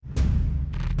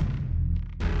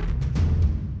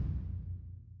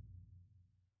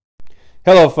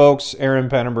Hello folks, Aaron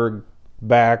Pennenberg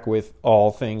back with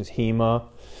all things HEMA.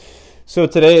 So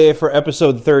today for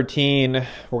episode 13,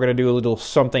 we're going to do a little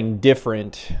something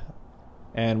different.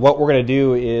 And what we're going to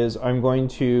do is I'm going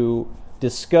to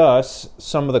discuss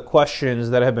some of the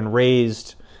questions that have been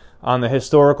raised on the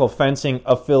historical fencing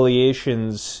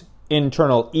affiliations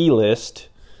internal e-list.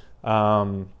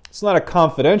 It's not a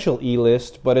confidential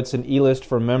e-list, but it's an e-list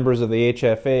for members of the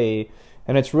HFA.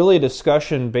 And it's really a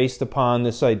discussion based upon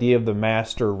this idea of the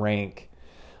master rank.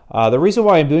 The reason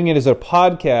why I'm doing it as a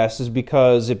podcast is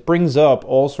because it brings up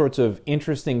all sorts of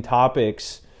interesting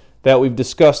topics that we've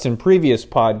discussed in previous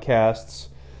podcasts,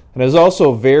 and is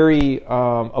also very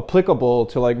applicable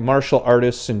to like martial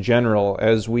artists in general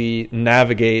as we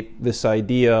navigate this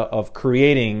idea of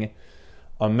creating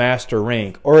a master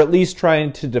rank, or at least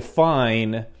trying to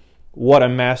define what a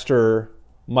master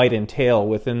might entail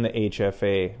within the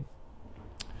HFA.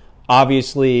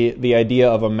 Obviously, the idea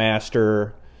of a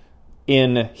master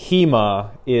in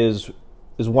HEMA is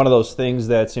one of those things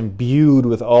that's imbued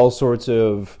with all sorts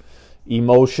of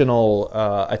emotional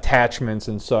attachments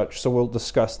and such. So we'll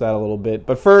discuss that a little bit.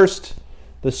 But first,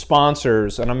 the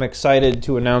sponsors. And I'm excited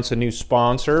to announce a new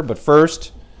sponsor. But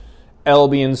first,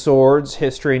 Albion Swords,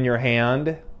 History in Your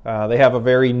Hand. They have a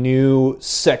very new,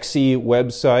 sexy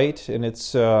website. And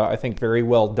it's, I think, very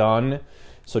well done.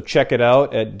 So check it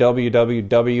out at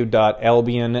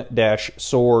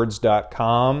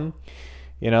www.albion-swords.com.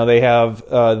 You know, they have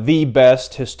the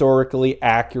best historically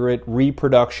accurate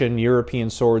reproduction European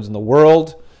swords in the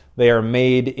world. They are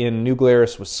made in New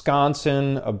Glarus,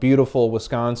 Wisconsin, a beautiful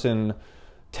Wisconsin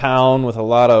town with a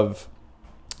lot of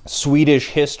Swedish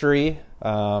history.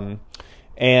 And,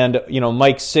 you know,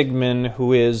 Mike Sigmund,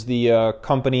 who is the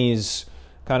company's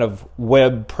kind of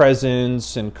web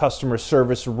presence and customer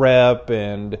service rep,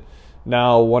 and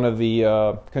now one of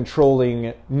the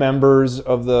controlling members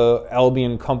of the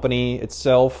Albion company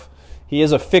itself. He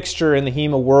is a fixture in the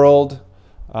HEMA world.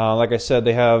 Like I said,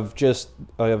 they have just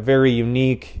a very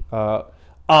unique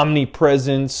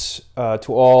omnipresence to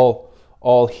all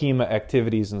HEMA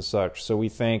activities and such. So we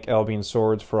thank Albion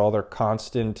Swords for all their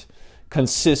constant,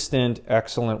 consistent,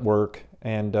 excellent work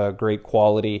and great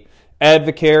quality.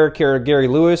 Advocare, Gary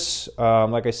Lewis,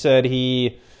 like I said,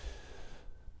 he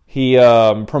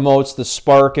promotes the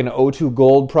Spark and O2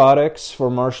 Gold products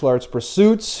for martial arts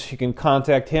pursuits. You can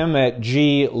contact him at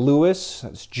glewis,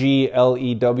 that's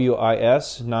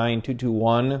GLEWIS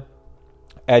 9221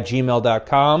 at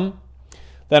gmail.com.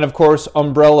 Then, of course,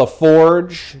 Umbrella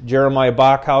Forge, Jeremiah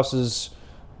Bachhaus's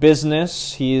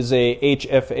business. He is a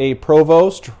HFA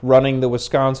provost running the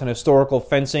Wisconsin Historical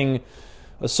Fencing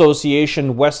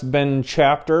Association West Bend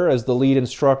chapter as the lead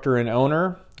instructor and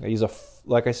owner. He's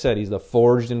like I said, he's the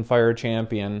Forged in Fire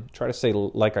champion. Try to say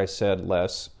like I said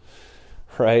less,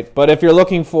 right? But if you're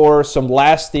looking for some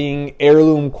lasting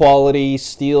heirloom quality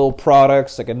steel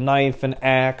products like a knife, an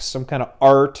axe, some kind of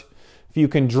art, if you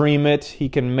can dream it, he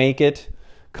can make it.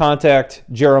 Contact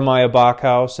Jeremiah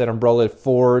Bachhaus at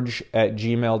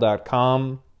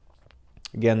umbrellaforge@gmail.com.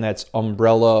 Again, that's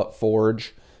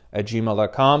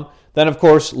umbrellaforge@gmail.com. Then, of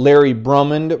course, Larry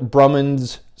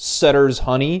Brummond's Setter's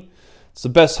Honey. It's the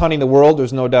best honey in the world,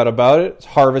 there's no doubt about it. It's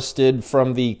harvested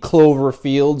from the clover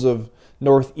fields of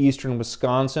northeastern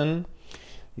Wisconsin.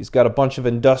 He's got a bunch of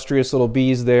industrious little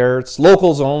bees there. It's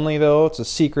locals only, though. It's a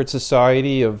secret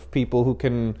society of people who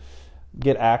can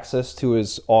get access to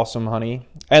his awesome honey.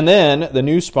 And then the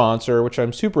new sponsor, which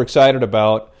I'm super excited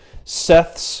about,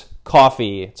 Seth's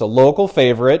Coffee. It's a local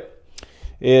favorite.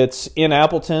 It's in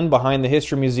Appleton behind the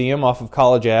History Museum off of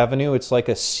College Avenue. It's like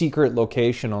a secret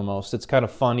location almost. It's kind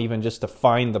of fun even just to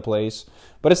find the place.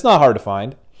 But it's not hard to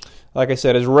find. Like I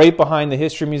said, it's right behind the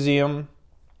History Museum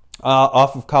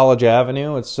off of College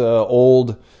Avenue. It's an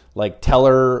old like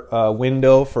teller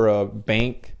window for a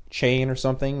bank chain or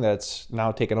something that's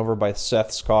now taken over by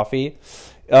Seth's Coffee.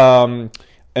 And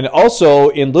also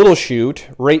in Little Chute,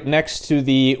 right next to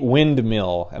the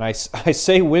windmill. And I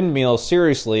say windmill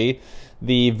seriously.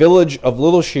 The village of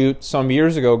Little Chute some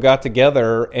years ago got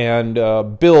together and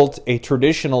built a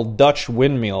traditional Dutch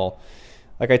windmill.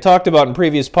 Like I talked about in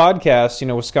previous podcasts, you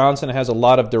know, Wisconsin has a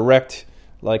lot of direct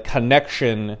like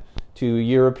connection to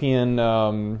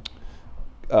European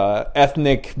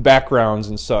ethnic backgrounds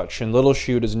and such. And Little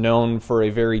Chute is known for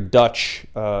a very Dutch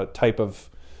type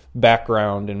of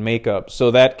background and makeup.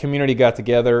 So that community got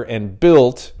together and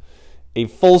built a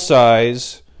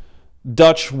full-size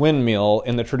Dutch windmill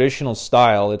in the traditional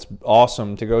style. It's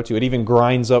awesome to go to. It even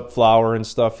grinds up flour and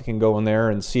stuff. You can go in there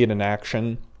and see it in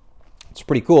action. It's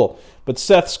pretty cool. But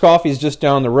Seth's Coffee is just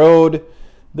down the road.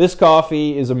 This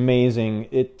coffee is amazing.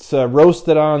 It's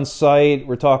roasted on site.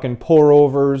 We're talking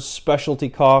pour-overs, specialty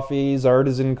coffees,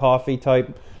 artisan coffee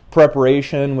type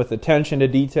preparation with attention to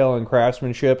detail and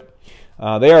craftsmanship.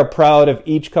 They are proud of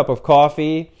each cup of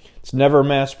coffee. It's never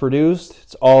mass-produced.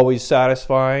 It's always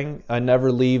satisfying. I never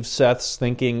leave Seth's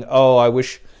thinking, oh, I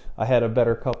wish I had a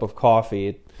better cup of coffee.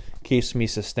 It keeps me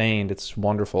sustained. It's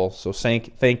wonderful. So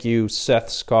thank you,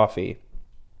 Seth's Coffee.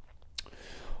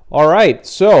 All right,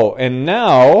 so, and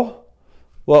now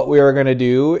what we are going to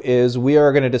do is we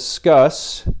are going to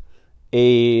discuss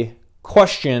a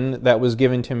question that was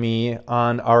given to me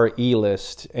on our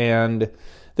e-list. And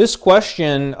this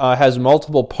question has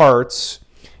multiple parts,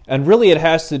 and really it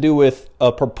has to do with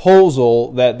a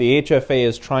proposal that the HFA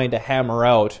is trying to hammer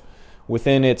out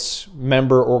within its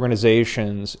member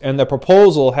organizations. And the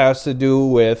proposal has to do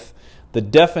with the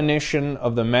definition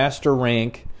of the master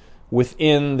rank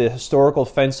within the historical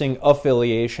fencing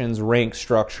affiliation's rank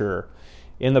structure.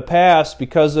 In the past,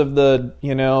 because of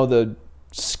the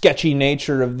sketchy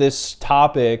nature of this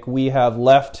topic, we've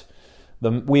identified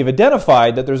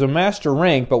that there's a master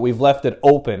rank, but we've left it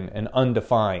open and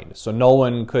undefined, so no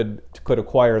one could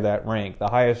acquire that rank. The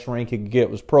highest rank you could get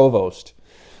was provost,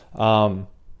 and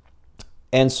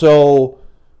so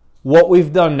what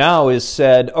we've done now is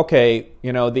said, okay, the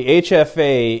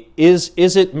HFA, is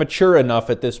it mature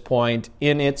enough at this point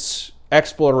in its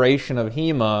exploration of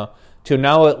HEMA to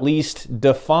now at least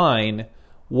define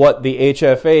what the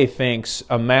HFA thinks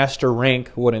a master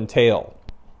rank would entail?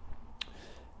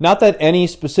 Not that any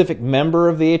specific member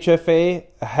of the HFA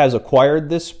has acquired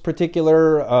this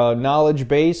particular knowledge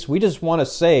base. We just want to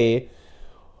say,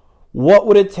 what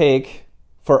would it take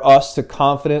for us to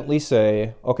confidently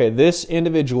say, okay, this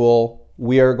individual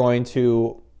we are going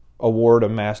to award a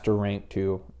master rank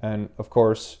to? And of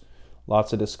course,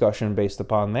 lots of discussion based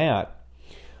upon that.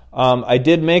 I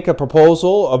did make a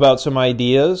proposal about some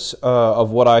ideas of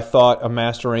what I thought a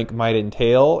master rank might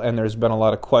entail, and there's been a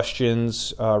lot of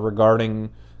questions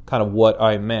regarding kind of what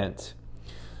I meant.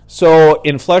 So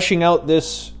in fleshing out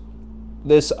this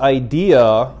idea,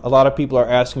 a lot of people are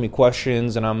asking me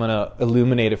questions, and I'm going to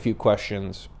illuminate a few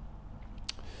questions.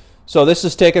 So this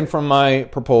is taken from my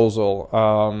proposal,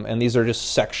 and these are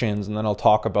just sections, and then I'll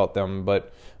talk about them.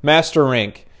 But master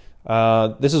rank,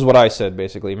 this is what I said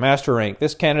basically. Master rank,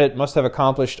 this candidate must have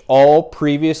accomplished all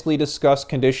previously discussed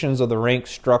conditions of the rank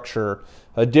structure.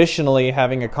 Additionally,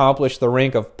 having accomplished the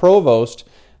rank of provost,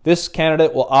 this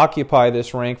candidate will occupy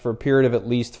this rank for a period of at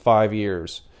least 5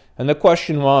 years. And the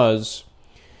question was,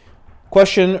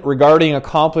 question regarding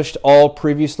accomplished all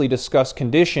previously discussed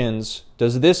conditions,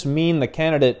 does this mean the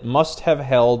candidate must have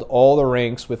held all the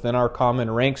ranks within our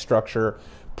common rank structure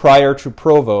prior to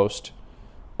provost,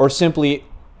 or simply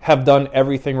have done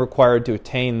everything required to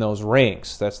attain those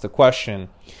ranks? That's the question.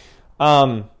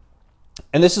 And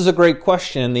this is a great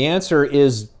question. The answer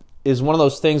is one of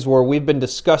those things where we've been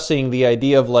discussing the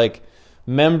idea of like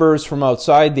members from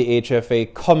outside the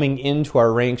HFA coming into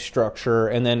our rank structure,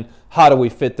 and then how do we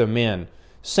fit them in?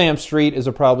 Sam Street is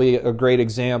probably a great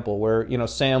example where,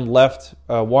 Sam left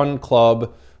one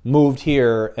club, moved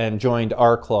here, and joined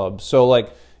our club. So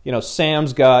like,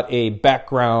 Sam's got a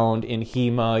background in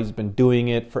HEMA. He's been doing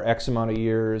it for X amount of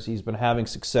years. He's been having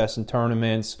success in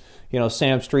tournaments.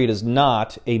 Sam Street is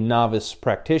not a novice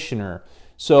practitioner.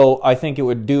 So I think it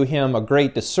would do him a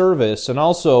great disservice, and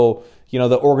also,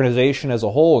 the organization as a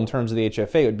whole in terms of the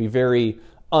HFA would be very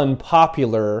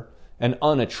unpopular and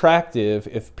unattractive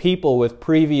if people with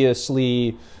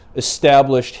previously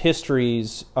established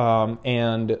histories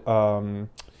and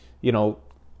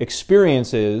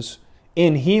experiences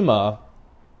in HEMA,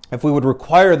 if we would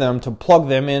require them to plug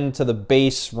them into the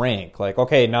base rank, like,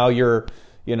 okay, now you're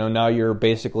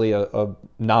basically a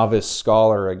novice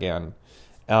scholar again.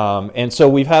 And so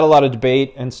we've had a lot of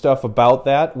debate and stuff about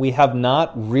that. We have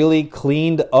not really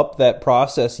cleaned up that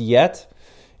process yet.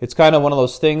 It's kind of one of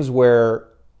those things where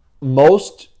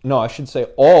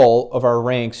all of our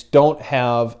ranks don't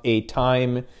have a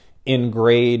time in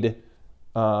grade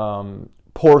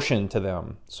portion to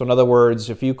them. So in other words,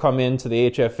 if you come into the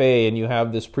HFA and you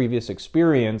have this previous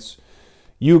experience,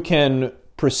 you can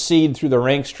proceed through the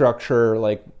rank structure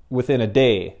like within a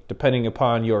day, depending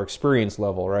upon your experience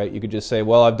level, right? You could just say,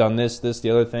 well, I've done this, the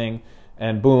other thing,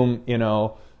 and boom,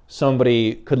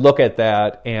 somebody could look at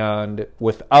that, and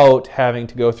without having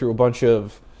to go through a bunch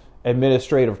of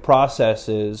administrative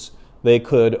processes, they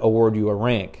could award you a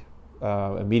rank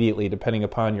immediately, depending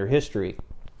upon your history.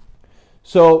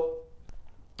 So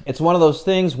it's one of those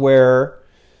things where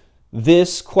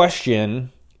this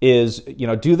question is,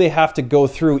 do they have to go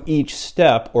through each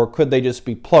step, or could they just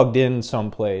be plugged in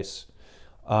someplace?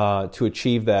 to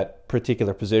achieve that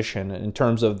particular position in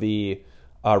terms of the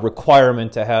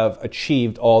requirement to have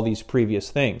achieved all these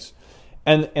previous things.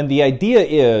 And the idea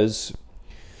is,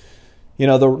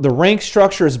 the rank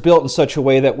structure is built in such a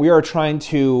way that we are trying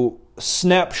to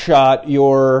snapshot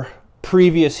your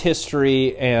previous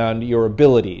history and your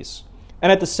abilities.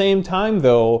 And at the same time,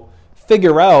 though,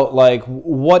 figure out like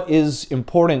what is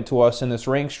important to us in this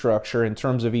rank structure in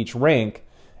terms of each rank,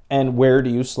 and where do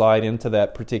you slide into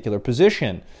that particular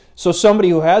position. So somebody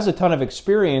who has a ton of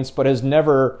experience but has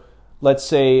never, let's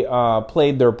say,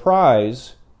 played their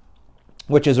prize,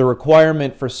 which is a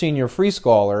requirement for senior free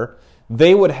scholar,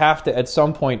 they would have to at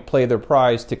some point play their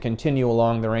prize to continue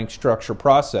along the rank structure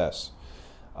process.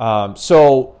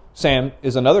 So Sam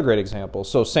is another great example.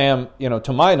 So Sam,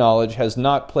 to my knowledge, has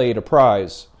not played a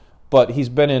prize, but he's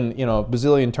been in, a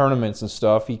bazillion tournaments and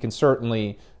stuff. He can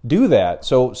certainly do that.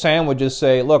 So Sam would just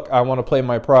say, look, I want to play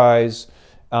my prize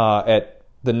at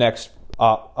the next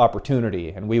opportunity,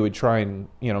 and we would try and,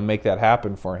 make that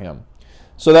happen for him.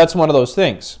 So that's one of those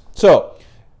things. So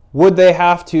would they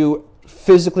have to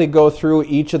physically go through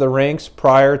each of the ranks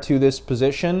prior to this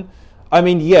position? I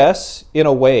mean, yes, in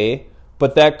a way,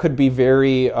 but that could be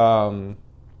very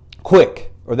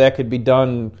quick, or that could be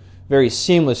done very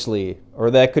seamlessly, or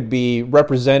that could be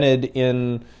represented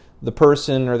in the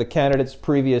person or the candidate's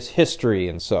previous history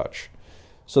and such.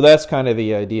 So that's kind of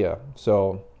the idea.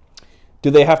 So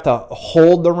do they have to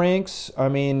hold the ranks? I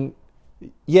mean,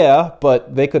 yeah,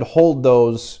 but they could hold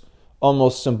those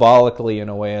almost symbolically in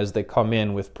a way as they come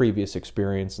in with previous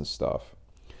experience and stuff.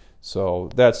 So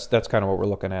that's kind of what we're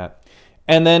looking at.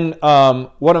 And then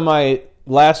one of my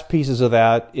last pieces of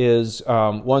that is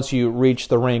once you reach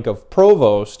the rank of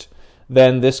provost,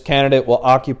 then this candidate will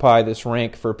occupy this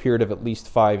rank for a period of at least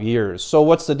 5 years. So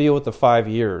what's the deal with the 5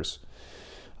 years?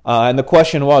 And the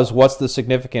question was, what's the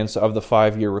significance of the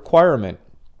 5-year requirement?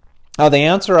 Now, the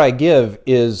answer I give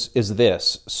is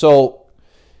this. So,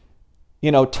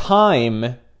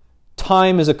 time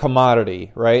is a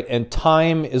commodity, right? And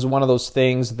time is one of those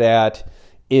things that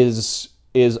is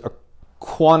a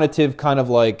quantitative kind of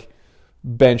like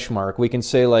benchmark. We can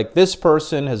say like, this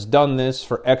person has done this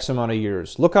for X amount of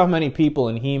years. Look how many people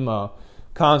in HEMA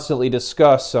constantly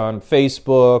discuss on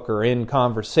Facebook or in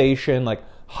conversation like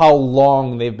how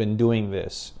long they've been doing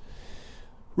this.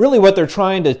 Really what they're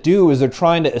trying to do is they're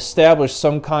trying to establish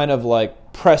some kind of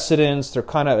like precedence. They're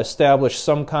kind of establish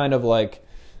some kind of like,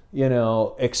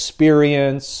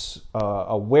 experience,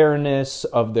 awareness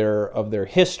of their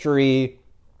history,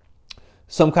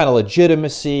 some kind of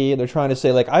legitimacy. They're trying to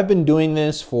say like, I've been doing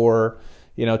this for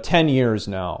 10 years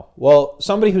now. Well,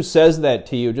 somebody who says that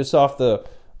to you just off the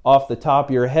top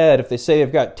of your head, if they say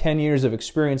they've got 10 years of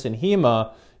experience in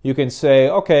HEMA, you can say,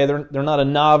 okay, they're not a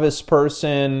novice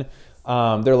person.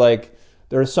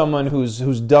 They're someone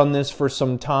who's done this for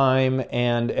some time,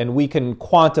 and we can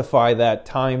quantify that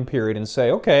time period and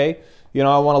say, okay,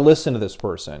 I want to listen to this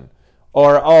person.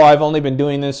 Or, oh, I've only been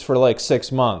doing this for like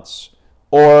 6 months.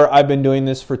 Or I've been doing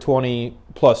this for 20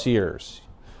 plus years.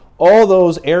 All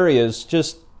those areas,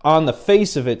 just on the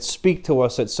face of it, speak to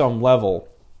us at some level.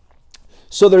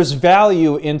 So there's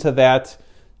value into that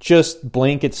just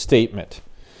blanket statement.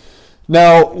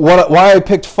 Now, why I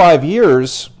picked 5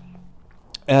 years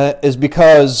is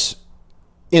because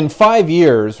in 5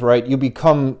 years, right, you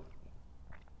become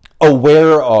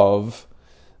aware of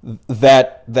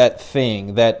that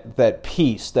thing, that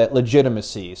piece, that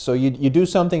legitimacy. So you do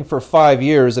something for 5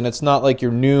 years, and it's not like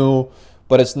you're new,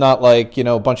 but it's not like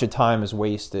a bunch of time is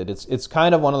wasted. It's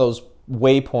kind of one of those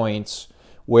waypoints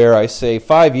where I say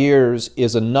 5 years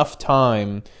is enough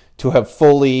time to have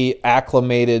fully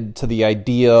acclimated to the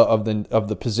idea of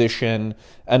the position,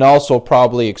 and also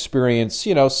probably experience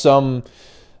some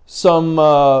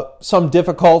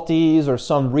difficulties or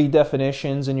some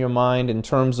redefinitions in your mind in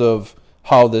terms of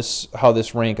how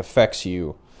this rank affects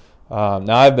you.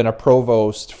 Now I've been a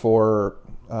provost for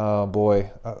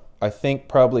I think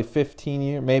probably 15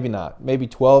 years, maybe not, maybe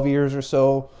 12 years or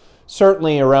so,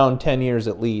 certainly around 10 years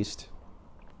at least.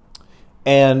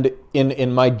 And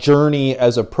in my journey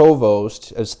as a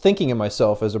provost, as thinking of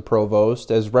myself as a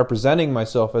provost, as representing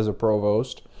myself as a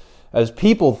provost, as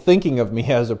people thinking of me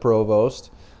as a provost,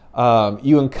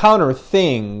 you encounter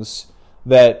things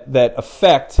that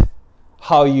affect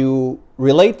how you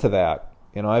relate to that.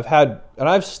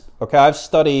 I've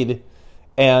studied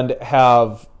and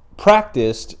have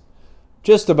practiced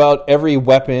just about every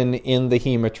weapon in the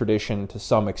HEMA tradition to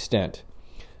some extent.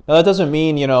 Now that doesn't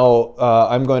mean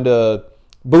I'm going to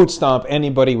boot stomp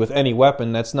anybody with any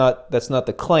weapon. That's not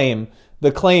the claim.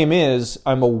 The claim is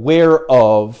I'm aware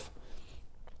of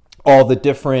all the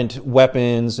different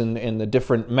weapons and the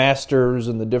different masters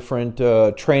and the different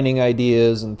training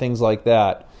ideas and things like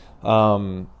that.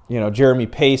 Jeremy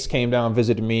Pace came down and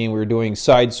visited me, and we were doing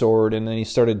side sword, and then he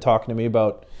started talking to me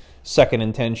about second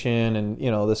intention and,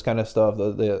 this kind of stuff,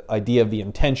 the idea of the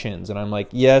intentions. And I'm like,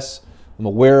 yes, I'm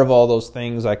aware of all those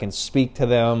things. I can speak to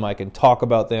them. I can talk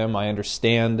about them. I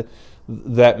understand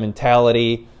that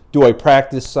mentality. Do I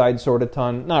practice side sword a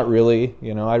ton? Not really.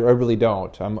 I really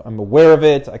don't. I'm aware of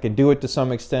it. I can do it to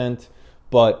some extent,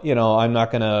 but I'm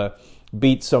not going to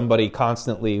beat somebody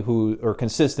constantly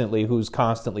consistently who's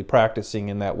constantly practicing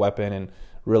in that weapon and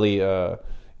really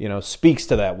speaks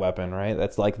to that weapon, right?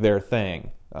 That's like their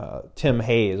thing. Tim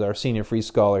Hayes, our senior free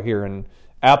scholar here in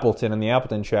Appleton, in the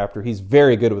Appleton chapter, he's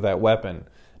very good with that weapon.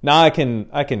 Now I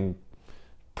can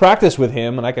practice with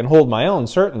him, and I can hold my own,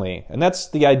 certainly. And that's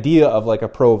the idea of like a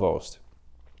provost.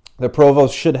 The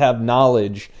provost should have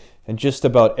knowledge in just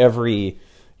about every,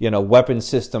 weapon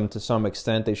system to some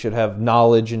extent. They should have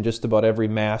knowledge in just about every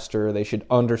master. They should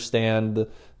understand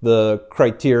the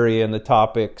criteria and the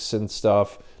topics and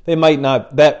stuff. They might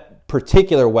not, that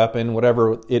particular weapon,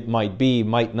 whatever it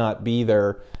might not be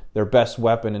their best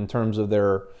weapon in terms of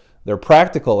their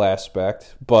practical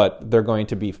aspect, but they're going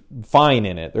to be fine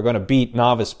in it. They're going to beat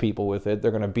novice people with it. They're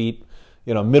going to beat,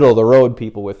 middle of the road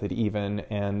people with it even,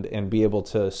 and be able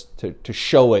to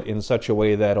show it in such a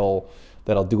way that'll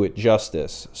do it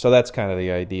justice. So that's kind of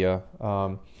the idea.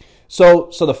 So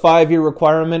the 5-year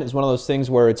requirement is one of those things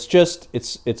where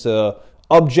it's a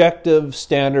objective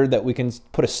standard that we can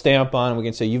put a stamp on. We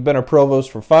can say you've been a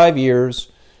provost for 5 years.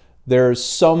 There's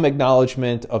some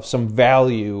acknowledgement of some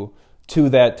value to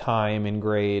that time in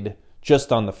grade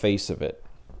just on the face of it.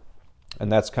 And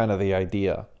that's kind of the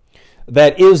idea.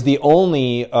 That is the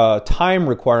only time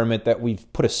requirement that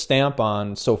we've put a stamp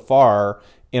on so far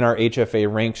in our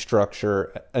HFA rank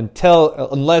structure,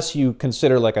 unless you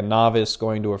consider like a novice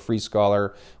going to a free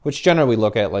scholar, which generally we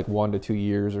look at like 1 to 2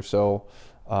 years or so.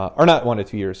 Or not 1 to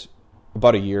 2 years,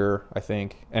 about a year, I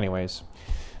think. Anyways.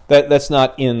 That's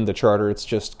not in the charter. It's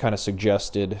just kind of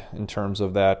suggested in terms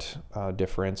of that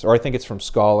difference. Or I think it's from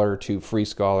scholar to free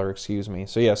scholar, excuse me.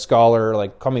 So yeah, scholar,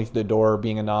 like coming through the door,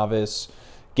 being a novice,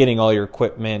 getting all your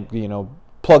equipment,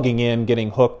 plugging in,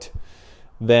 getting hooked.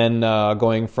 Then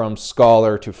going from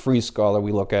scholar to free scholar,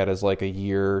 we look at as like a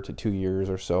year to 2 years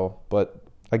or so. But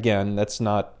again, that's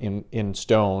not in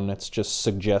stone. It's just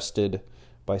suggested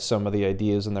by some of the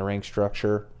ideas in the rank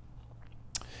structure.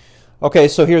 Okay,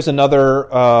 so here's another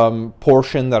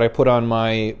portion that I put on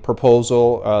my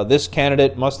proposal. This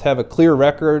candidate must have a clear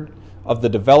record of the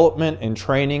development and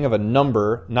training of a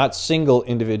number, not single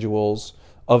individuals,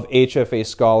 of HFA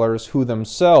scholars who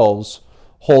themselves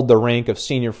hold the rank of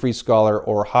senior free scholar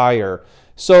or higher.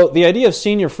 So the idea of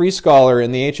senior free scholar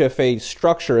in the HFA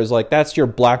structure is like that's your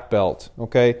black belt,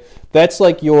 okay? That's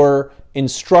like your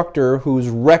instructor who's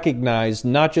recognized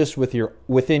not just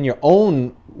within your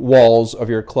own walls of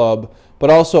your club, but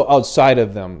also outside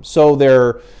of them. So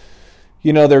they're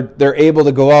able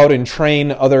to go out and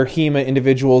train other HEMA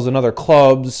individuals in other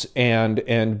clubs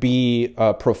and be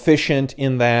proficient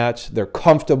in that. They're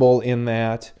comfortable in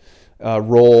that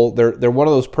role. They're one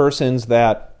of those persons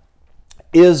that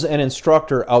is an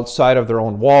instructor outside of their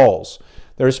own walls.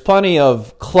 There's plenty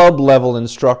of club level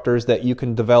instructors that you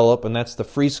can develop, and that's the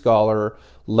free scholar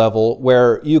level,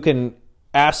 where you can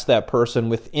ask that person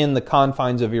within the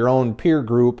confines of your own peer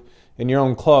group in your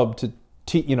own club to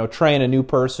train a new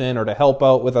person or to help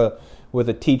out with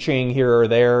a teaching here or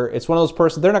there. It's one of those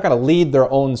persons, they're not going to lead their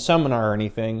own seminar or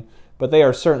anything, but they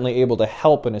are certainly able to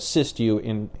help and assist you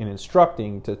in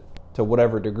instructing to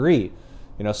whatever degree.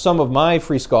 Some of my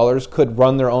free scholars could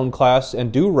run their own class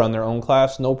and do run their own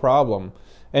class, no problem.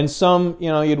 And some,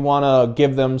 you'd want to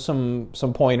give them some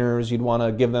pointers, you'd want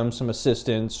to give them some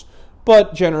assistance,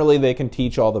 but generally they can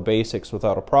teach all the basics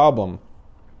without a problem.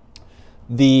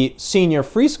 The senior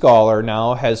free scholar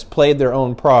now has played their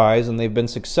own prize and they've been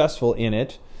successful in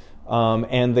it,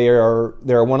 and they're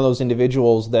one of those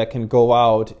individuals that can go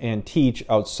out and teach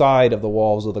outside of the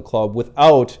walls of the club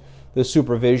without the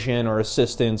supervision or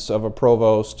assistance of a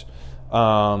provost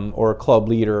or a club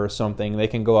leader or something. They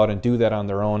can go out and do that on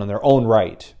their own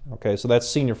right. Okay, so that's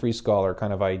senior free scholar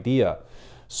kind of idea.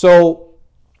 So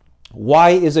why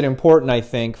is it important, I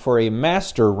think, for a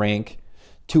master rank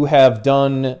to have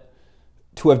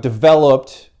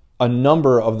developed a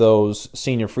number of those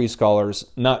senior free scholars,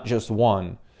 not just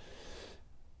one?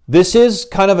 This is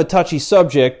kind of a touchy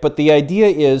subject, but the idea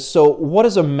is, so what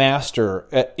is a master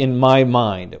in my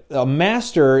mind? A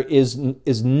master is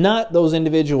not those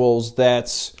individuals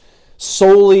that's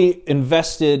solely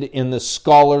invested in the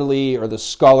scholarly or the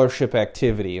scholarship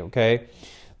activity, okay?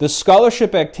 The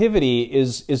scholarship activity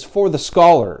is for the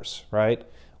scholars, right?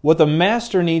 What the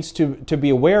master needs to be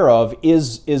aware of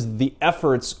is the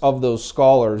efforts of those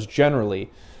scholars generally.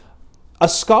 A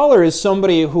scholar is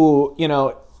somebody who,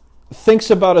 thinks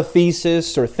about a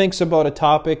thesis or thinks about a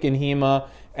topic in HEMA,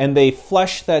 and they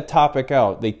flesh that topic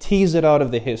out. They tease it out of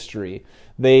the history.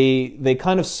 They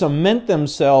kind of cement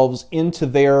themselves into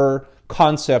their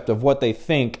concept of what they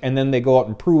think, and then they go out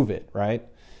and prove it, right?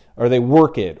 Or they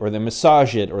work it, or they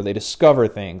massage it, or they discover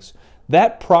things.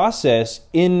 That process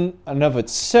in and of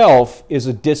itself is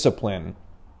a discipline.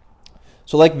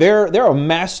 So like they're a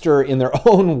master in their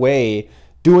own way,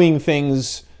 doing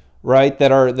things, right,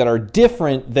 that are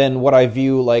different than what I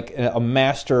view like a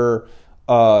master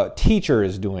teacher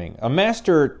is doing. A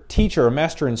master teacher, a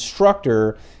master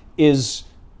instructor is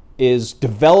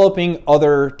developing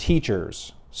other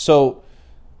teachers. So,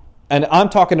 and I'm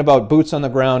talking about boots on the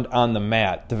ground on the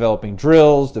mat, developing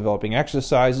drills, developing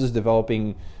exercises,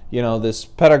 developing, this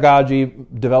pedagogy,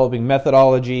 developing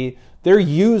methodology. They're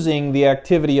using the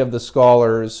activity of the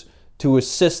scholars to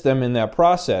assist them in that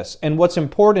process. And what's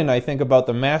important, I think, about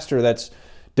the master that's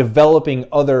developing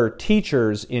other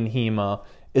teachers in HEMA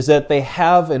is that they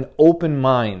have an open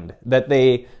mind, that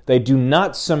they do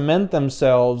not cement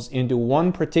themselves into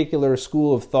one particular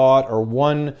school of thought or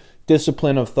one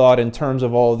discipline of thought in terms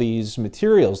of all these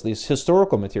materials, these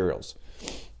historical materials.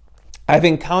 I've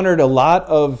encountered a lot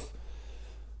of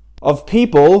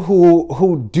people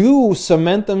who do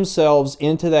cement themselves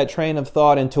into that train of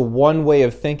thought, into one way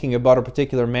of thinking about a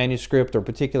particular manuscript or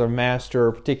particular master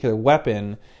or particular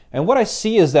weapon. And what I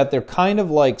see is that they're kind of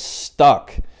like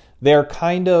stuck. They're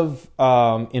kind of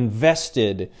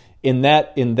invested in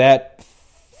that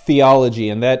theology,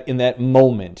 in that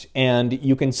moment. And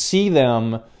you can see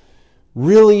them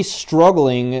really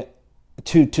struggling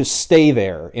to stay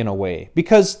there in a way,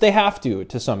 because they have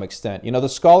to some extent. The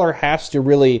scholar has to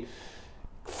really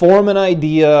form an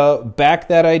idea, back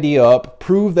that idea up,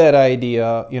 prove that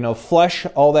idea, flesh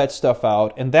all that stuff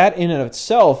out, and that in and of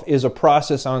itself is a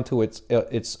process onto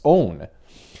its own.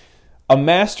 A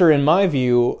master, in my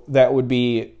view, that would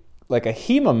be like a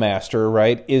HEMA master,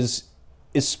 right, is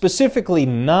specifically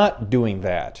not doing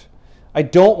that. I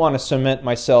don't want to cement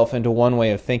myself into one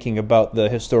way of thinking about the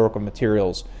historical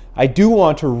materials. I do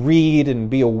want to read and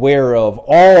be aware of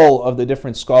all of the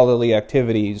different scholarly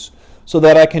activities so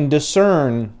that I can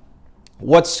discern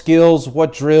what skills,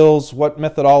 what drills, what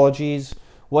methodologies,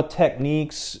 what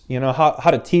techniques,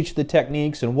 how to teach the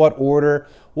techniques, in what order,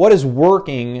 what is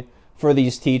working for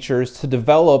these teachers to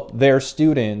develop their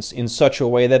students in such a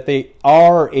way that they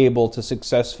are able to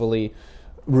successfully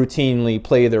routinely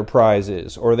play their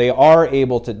prizes, or they are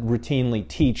able to routinely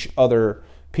teach other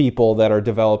people that are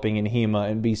developing in HEMA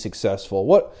and be successful.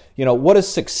 What does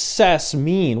success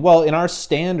mean? Well, in our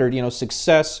standard,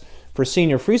 success for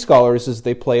senior free scholars is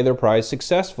they play their prize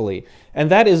successfully.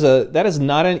 And that is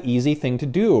not an easy thing to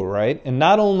do, right? And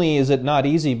not only is it not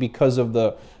easy because of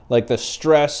the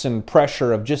stress and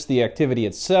pressure of just the activity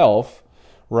itself,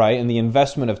 right? And the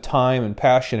investment of time and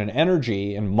passion and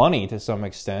energy and money to some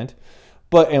extent,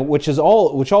 which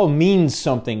all means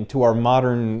something to our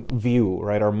modern view,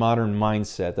 right? Our modern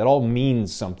mindset. That all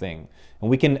means something, and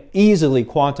we can easily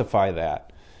quantify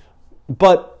that.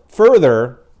 But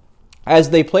further, as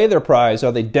they play their prize,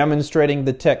 are they demonstrating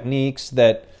the techniques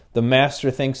that the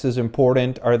master thinks is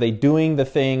important? Are they doing the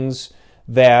things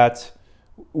that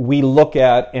we look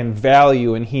at and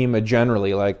value in HEMA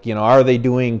generally? Like, are they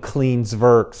doing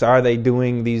Kleenswerks? Are they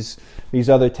doing these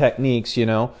other techniques?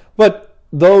 But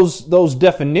those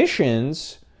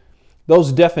definitions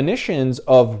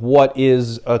of what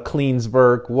is a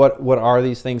Kleenswerk, what are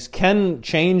these things, can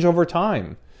change over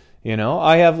time.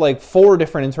 I have like 4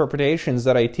 different interpretations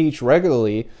that I teach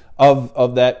regularly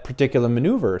of that particular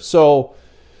maneuver. So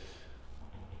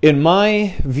in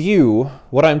my view,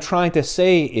 what I'm trying to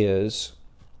say is,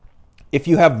 if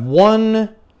you have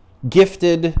one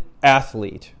gifted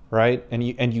athlete, right, and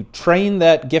you train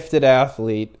that gifted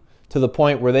athlete to the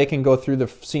point where they can go through the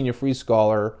senior free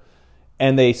scholar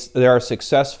and they are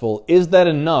successful, is that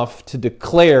enough to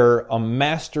declare a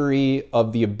mastery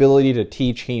of the ability to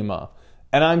teach HEMA?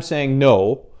 And I'm saying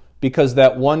no, because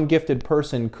that one gifted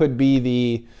person could be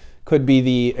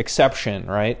the exception,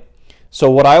 right? So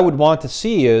what I would want to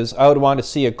see is, I would want to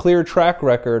see a clear track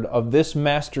record of this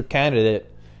master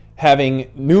candidate having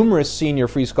numerous senior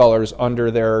free scholars under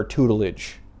their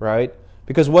tutelage, right?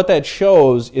 Because what that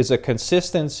shows is a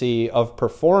consistency of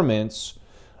performance,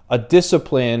 a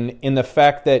discipline in the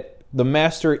fact that the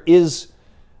master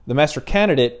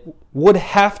candidate would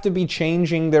have to be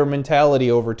changing their mentality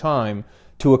over time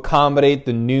to accommodate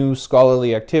the new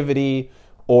scholarly activity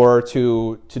or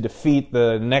to defeat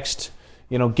the next,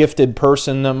 gifted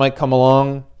person that might come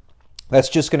along that's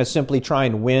just going to simply try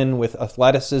and win with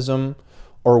athleticism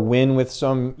or win with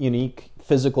some unique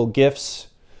physical gifts.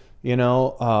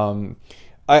 I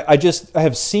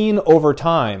have seen over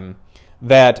time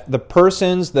that the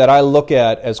persons that I look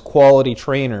at as quality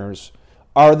trainers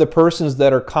are the persons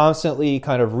that are constantly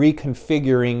kind of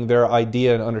reconfiguring their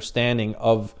idea and understanding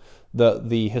of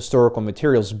the historical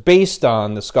materials based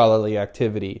on the scholarly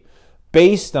activity,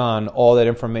 based on all that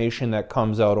information that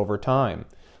comes out over time.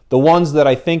 The ones that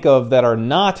I think of that are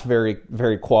not very,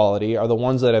 very quality are the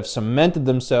ones that have cemented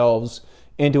themselves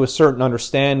into a certain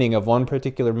understanding of one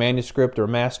particular manuscript or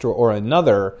master or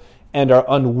another, and are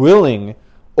unwilling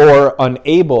or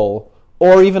unable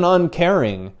or even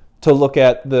uncaring to look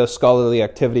at the scholarly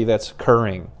activity that's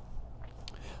occurring.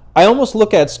 I almost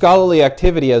look at scholarly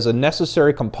activity as a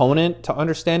necessary component to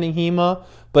understanding HEMA,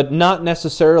 but not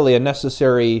necessarily a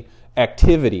necessary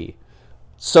activity.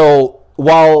 So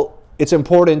while it's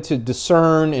important to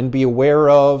discern and be aware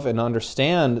of and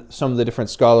understand some of the different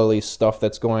scholarly stuff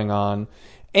that's going on,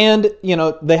 and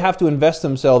they have to invest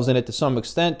themselves in it to some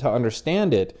extent to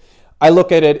understand it, I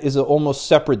look at it as an almost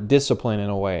separate discipline in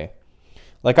a way.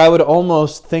 Like I would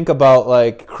almost think about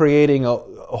like creating a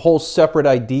whole separate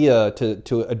idea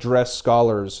to address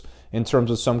scholars in terms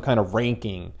of some kind of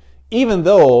ranking, even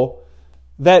though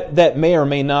that may or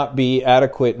may not be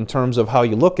adequate in terms of how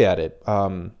you look at it.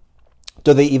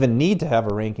 Do they even need to have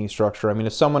a ranking structure? I mean,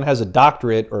 if someone has a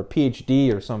doctorate or a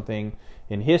PhD or something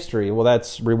in history, well,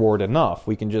 that's reward enough.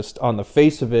 We can just, on the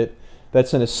face of it,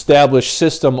 that's an established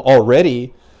system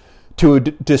already to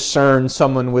discern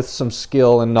someone with some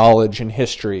skill and knowledge in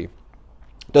history.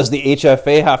 Does the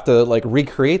HFA have to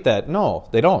recreate that? No,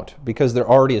 they don't, because they're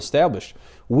already established.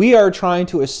 We are trying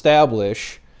to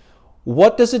establish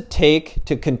what does it take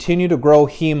to continue to grow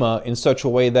HEMA in such a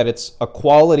way that it's a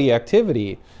quality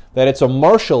activity, that it's a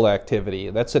martial activity,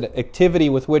 that's an activity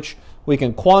with which we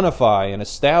can quantify and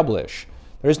establish.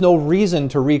 There's no reason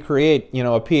to recreate, a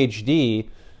PhD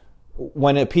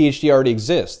when a PhD already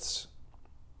exists.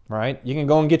 Right? You can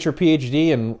go and get your PhD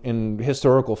in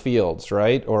historical fields,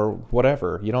 right? Or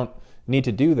whatever. You don't need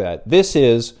to do that. This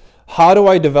is, how do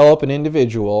I develop an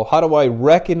individual? How do I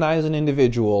recognize an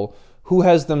individual who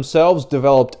has themselves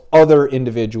developed other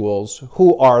individuals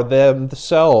who are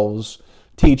themselves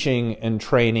teaching and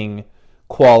training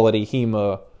quality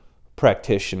HEMA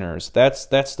practitioners?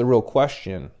 That's the real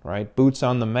question, right? Boots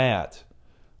on the mat.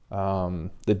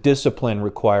 The discipline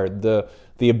required,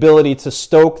 the ability to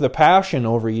stoke the passion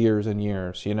over years and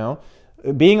years,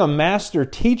 Being a master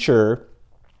teacher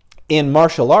in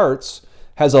martial arts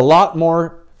has a lot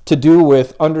more to do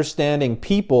with understanding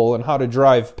people and how to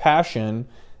drive passion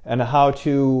and how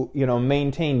to,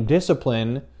 maintain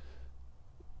discipline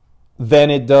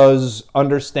than it does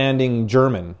understanding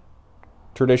German,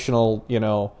 traditional,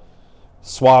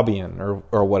 Swabian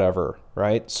or whatever,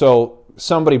 right? So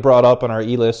somebody brought up on our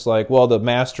e-list the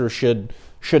master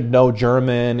should know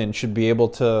German and should be able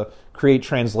to create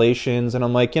translations. And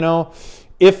I'm like,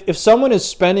 if someone is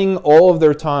spending all of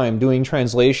their time doing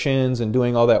translations and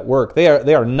doing all that work, they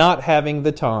are not having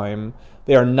the time,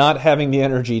 they are not having the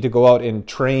energy to go out and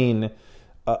train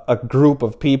a group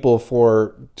of people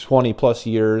for 20 plus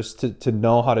years to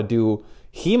know how to do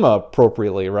HEMA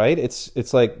appropriately, right?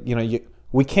 It's like,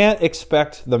 we can't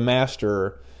expect the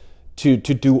master to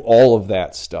do all of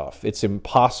that stuff. It's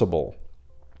impossible.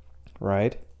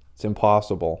 Right? It's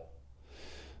impossible.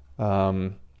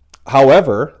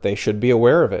 However, they should be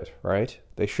aware of it, right?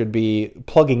 They should be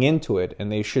plugging into it,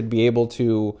 and they should be able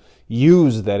to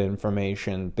use that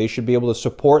information. They should be able to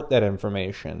support that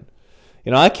information.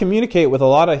 I communicate with a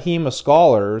lot of HEMA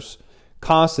scholars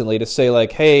constantly to say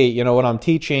hey, when I'm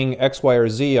teaching X, Y, or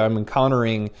Z, I'm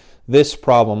encountering this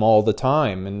problem all the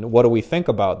time. And what do we think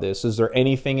about this? Is there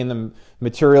anything in the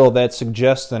material that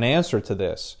suggests an answer to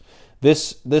this?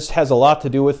 This has a lot to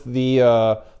do with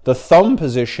the thumb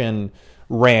position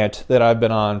rant that I've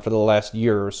been on for the last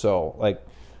year or so.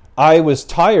 I was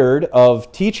tired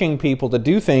of teaching people to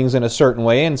do things in a certain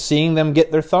way and seeing them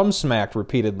get their thumb smacked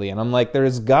repeatedly. And I'm like,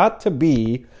 there's got to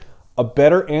be a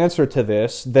better answer to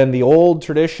this than the old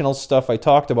traditional stuff I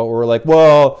talked about, where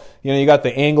we're you got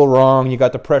the angle wrong, you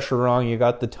got the pressure wrong, you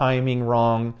got the timing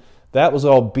wrong. That was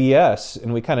all BS,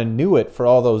 and we kind of knew it for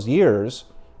all those years.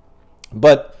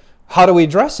 But how do we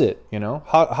address it?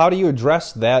 How do you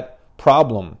address that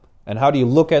problem? And how do you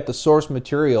look at the source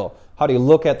material? How do you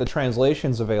look at the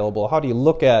translations available? How do you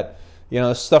look at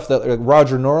stuff that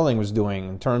Roger Norling was doing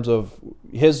in terms of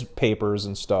his papers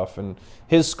and stuff and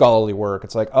his scholarly work?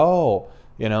 It's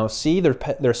see,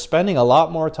 they're spending a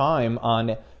lot more time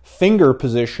on finger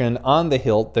position on the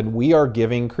hilt than we are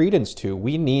giving credence to.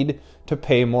 We need to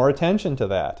pay more attention to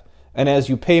that. And as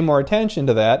you pay more attention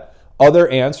to that, other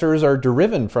answers are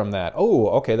derived from that. Oh,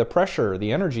 okay, the pressure,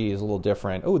 the energy is a little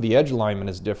different. Oh, the edge alignment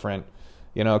is different,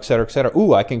 et cetera, et cetera.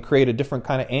 Ooh, I can create a different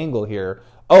kind of angle here.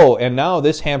 Oh, and now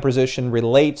this hand position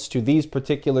relates to these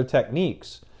particular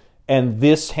techniques, and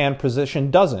this hand position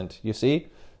doesn't, you see?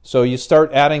 So you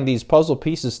start adding these puzzle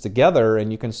pieces together,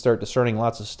 and you can start discerning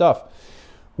lots of stuff.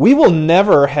 We will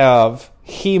never have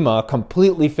HEMA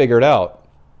completely figured out.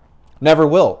 Never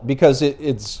will, because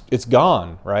it's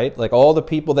gone, right? Like all the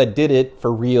people that did it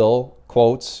for real,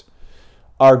 quotes,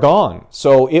 are gone.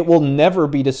 So it will never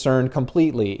be discerned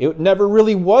completely. It never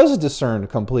really was discerned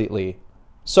completely.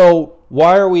 So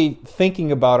why are we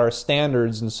thinking about our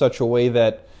standards in such a way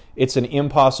that it's an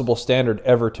impossible standard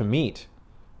ever to meet?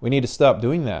 We need to stop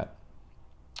doing that.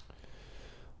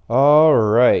 All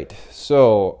right.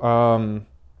 So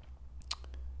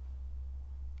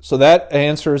that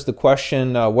answers the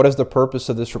question, what is the purpose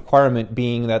of this requirement,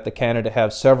 being that the candidate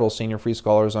have several senior free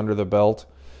scholars under the belt,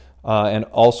 and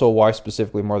also why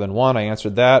specifically more than one? I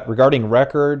answered that. Regarding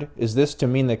record, is this to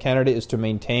mean the candidate is to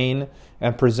maintain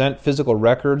and present physical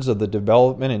records of the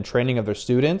development and training of their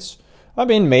students? I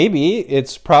mean, maybe.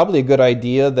 It's probably a good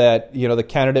idea that, the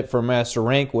candidate for master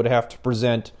rank would have to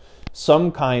present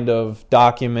some kind of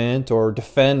document or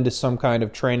defend some kind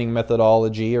of training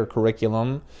methodology or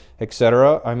curriculum,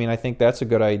 etc. I mean, I think that's a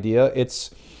good idea.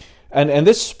 And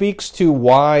this speaks to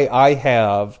why I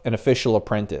have an official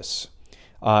apprentice.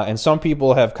 And some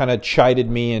people have kind of chided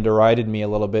me and derided me a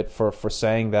little bit for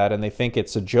saying that, and they think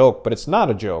it's a joke, but it's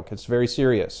not a joke. It's very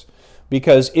serious.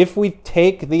 Because if we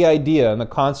take the idea and the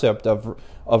concept of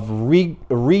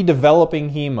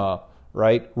redeveloping HEMA,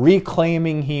 right,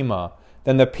 reclaiming HEMA,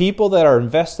 then the people that are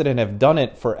invested and have done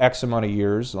it for X amount of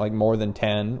years, like more than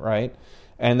 10, right,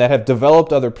 and that have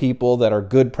developed other people that are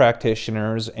good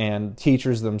practitioners and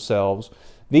teachers themselves,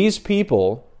 these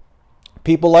people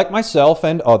like myself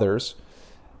and others,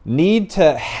 need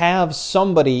to have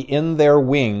somebody in their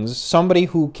wings, somebody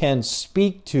who can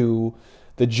speak to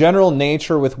the general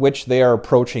nature with which they are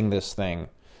approaching this thing,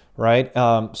 right?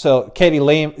 So Katie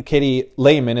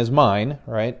Lehman is mine,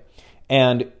 right?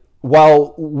 And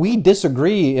while we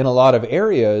disagree in a lot of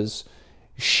areas,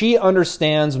 she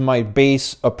understands my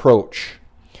base approach.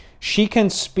 She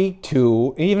can speak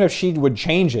to, even if she would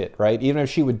change it, right? Even if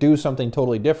she would do something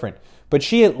totally different, but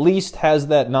she at least has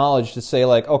that knowledge to say,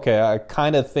 like, okay, I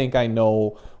kind of think I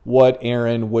know what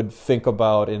Aaron would think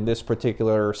about in this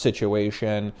particular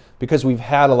situation, because we've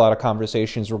had a lot of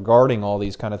conversations regarding all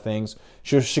these kind of things.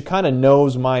 She kind of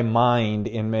knows my mind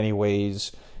in many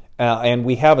ways, and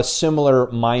we have a similar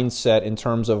mindset in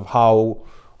terms of how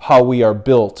we are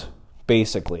built,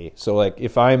 basically. So like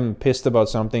if I'm pissed about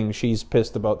something, she's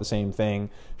pissed about the same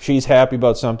thing. If she's happy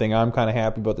about something, I'm kind of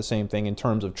happy about the same thing in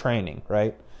terms of training,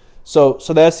 right? So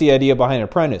that's the idea behind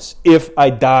apprentice. If I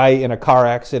die in a car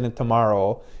accident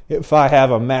tomorrow, if I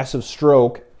have a massive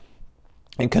stroke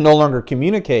and can no longer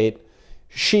communicate,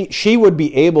 she would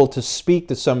be able to speak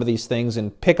to some of these things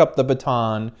and pick up the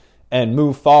baton and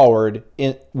move forward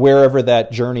in wherever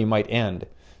that journey might end.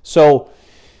 So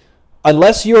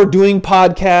unless you're doing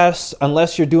podcasts,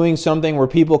 unless you're doing something where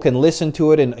people can listen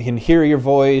to it and hear your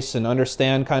voice and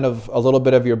understand kind of a little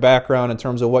bit of your background in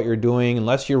terms of what you're doing,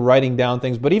 unless you're writing down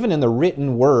things, but even in the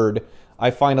written word, I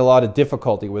find a lot of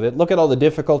difficulty with it. Look at all the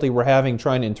difficulty we're having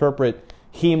trying to interpret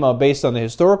HEMA based on the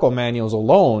historical manuals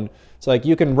alone. It's like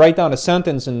you can write down a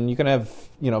sentence and you can have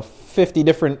 50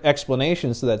 different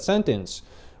explanations to that sentence.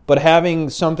 But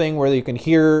having something where you can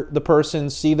hear the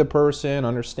person, see the person,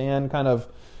 understand kind of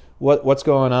what's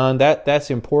going on,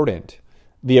 that's important.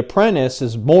 The apprentice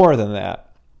is more than that.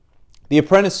 The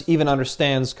apprentice even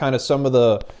understands kind of some of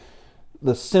the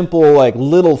simple, like,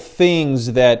 little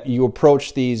things that you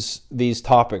approach these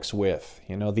topics with.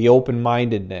 The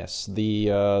open-mindedness,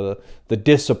 the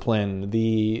discipline,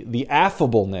 the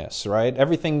affableness, right?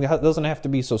 Everything doesn't have to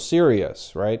be so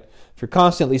serious, right? If you're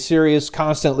constantly serious,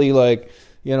 constantly like,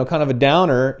 kind of a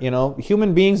downer,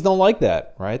 human beings don't like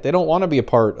that, right? They don't want to be a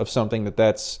part of something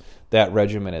that's that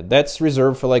regimented. That's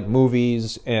reserved for like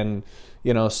movies and,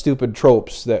 stupid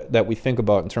tropes that we think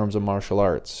about in terms of martial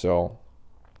arts. So,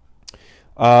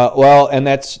 and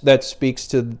that speaks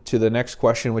to the next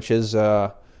question, which is,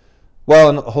 and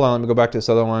hold on, let me go back to this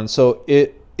other one. So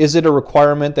is it a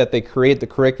requirement that they create the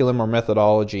curriculum or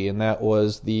methodology? And that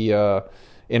was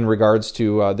in regards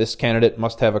to this candidate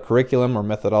must have a curriculum or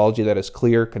methodology that is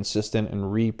clear, consistent,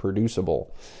 and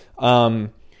reproducible.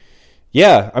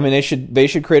 Yeah, I mean they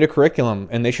should create a curriculum,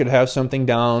 and they should have something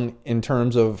down in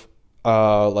terms of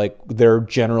like their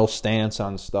general stance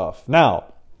on stuff. Now,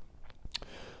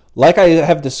 like I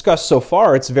have discussed so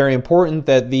far, it's very important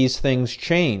that these things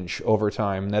change over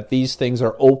time, that these things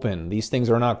are open, these things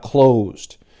are not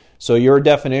closed. So your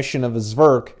definition of a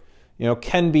zwerk,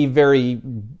 can be very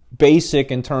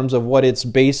basic in terms of what its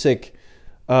basic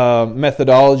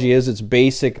methodology is, its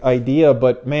basic idea,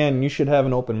 but man, you should have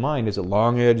an open mind. Is it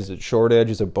long edge? Is it short edge?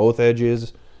 Is it both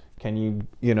edges? Can you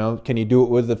do it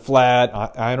with the flat?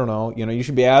 I don't know. You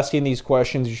should be asking these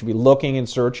questions. You should be looking and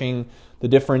searching the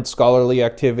different scholarly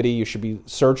activity. You should be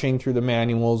searching through the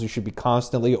manuals. You should be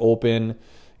constantly open.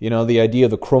 The idea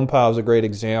of the Krumpau is a great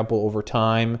example over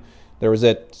time. There was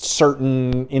that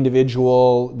certain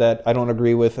individual that I don't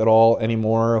agree with at all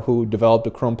anymore who developed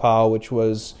a Krumpau, which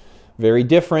was very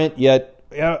different, yet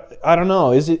I don't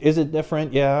know. Is it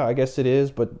different? Yeah, I guess it is,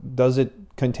 but does it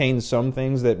contain some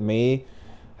things that may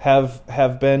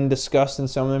have been discussed in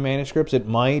some of the manuscripts? It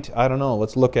might. I don't know.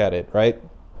 Let's look at it, right?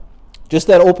 Just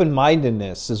that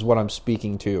open-mindedness is what I'm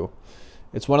speaking to.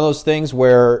 It's one of those things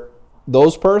where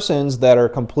those persons that are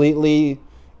completely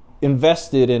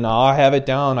invested in, I have it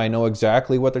down, I know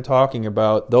exactly what they're talking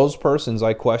about, those persons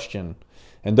I question.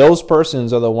 And those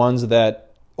persons are the ones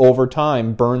that over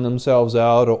time burn themselves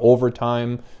out, or over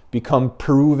time become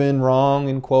proven wrong,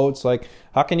 in quotes. Like,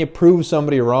 how can you prove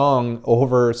somebody wrong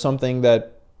over something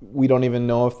that we don't even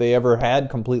know if they ever had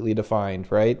completely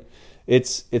defined, right?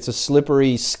 It's a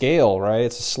slippery scale, right?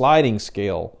 It's a sliding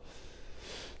scale.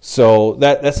 So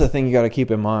that's the thing you got to keep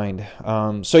in mind.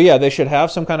 So yeah, they should have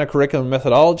some kind of curriculum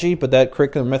methodology, but that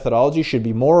curriculum methodology should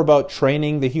be more about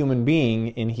training the human being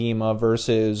in HEMA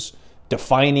versus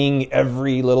defining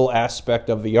every little aspect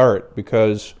of the art,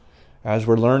 because as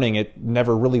we're learning, it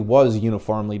never really was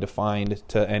uniformly defined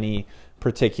to any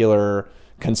particular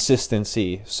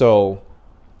consistency. So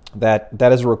that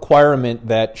is a requirement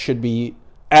that should be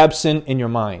absent in your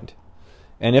mind.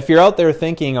 And if you're out there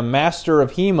thinking a master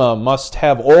of HEMA must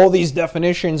have all these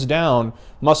definitions down,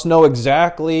 must know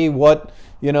exactly what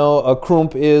a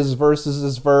Krump is versus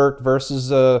a Zwerk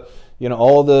versus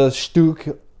all the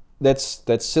Stuk,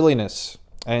 that's silliness.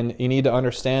 And you need to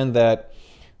understand that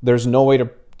there's no way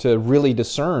to really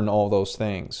discern all those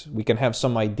things. We can have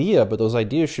some idea, but those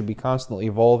ideas should be constantly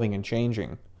evolving and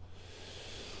changing.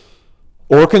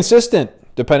 Or consistent,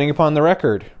 depending upon the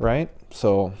record, right?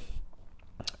 So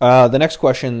the next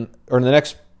question, or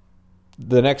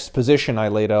the next position I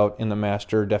laid out in the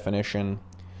master definition,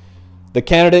 the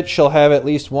candidate shall have at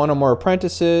least one or more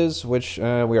apprentices, which we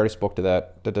already spoke to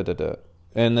that.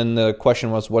 And then the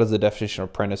question was, what is the definition of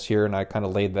apprentice here? And I kind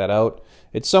of laid that out.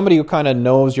 It's somebody who kind of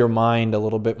knows your mind a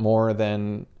little bit more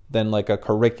than like a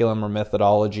curriculum or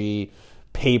methodology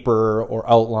paper or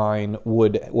outline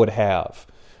would have.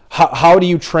 How do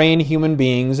you train human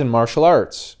beings in martial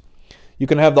arts? You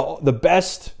can have the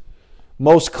best,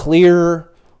 most clear,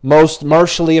 most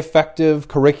martially effective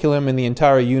curriculum in the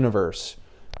entire universe.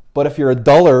 But if you're a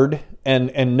dullard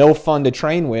and no fun to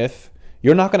train with,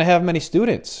 you're not going to have many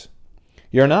students.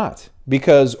 You're not.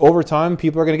 Because over time,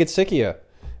 people are going to get sick of you.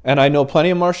 And I know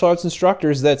plenty of martial arts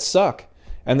instructors that suck.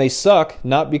 And they suck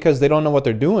not because they don't know what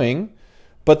they're doing,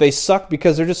 but they suck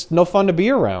because they're just no fun to be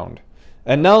around.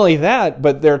 And not only that,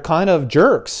 but they're kind of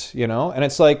jerks, And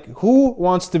it's like, who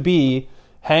wants to be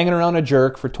hanging around a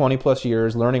jerk for 20 plus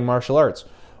years learning martial arts?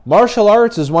 Martial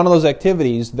arts is one of those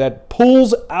activities that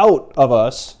pulls out of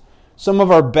us some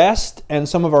of our best and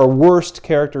some of our worst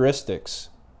characteristics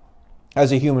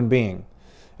as a human being.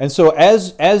 And so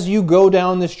as you go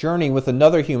down this journey with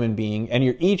another human being, and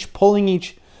you're each pulling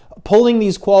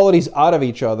these qualities out of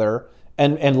each other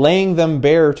and laying them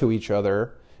bare to each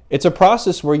other, it's a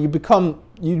process where you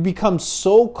become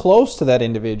so close to that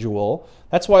individual.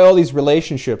 That's why all these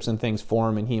relationships and things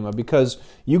form in HEMA, because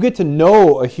you get to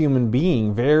know a human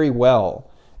being very well,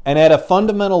 and at a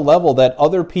fundamental level that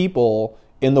other people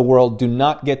in the world do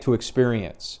not get to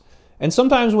experience. And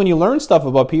sometimes when you learn stuff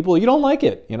about people, you don't like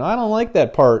it. I don't like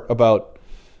that part about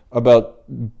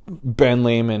Ben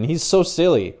Lehman. He's so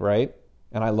silly, right?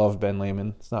 And I love Ben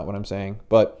Lehman. It's not what I'm saying.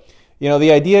 But,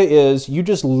 the idea is you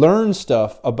just learn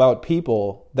stuff about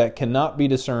people that cannot be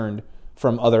discerned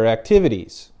from other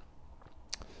activities.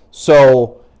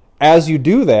 So as you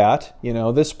do that,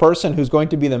 this person who's going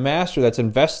to be the master that's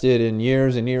invested in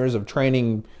years and years of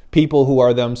training people who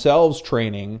are themselves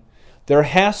training, there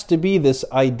has to be this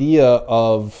idea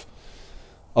of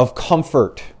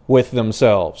comfort with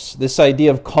themselves. This idea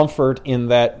of comfort in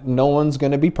that no one's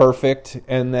going to be perfect,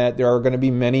 and that there are going to be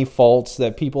many faults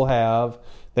that people have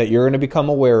that you're going to become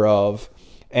aware of.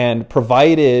 And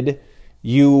provided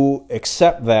you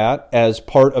accept that as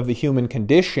part of the human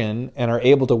condition and are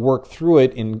able to work through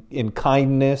it in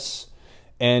kindness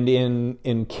and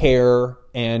in care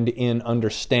and in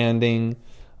understanding,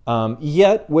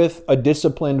 yet with a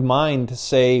disciplined mind to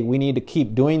say we need to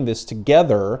keep doing this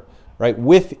together, right,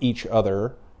 with each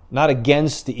other, not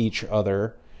against each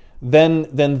other, then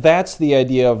that's the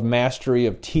idea of mastery,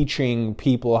 of teaching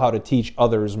people how to teach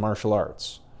others martial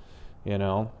arts. You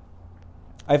know,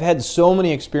 I've had so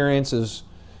many experiences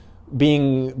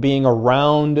being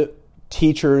around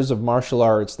teachers of martial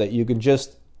arts that you can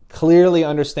just clearly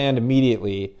understand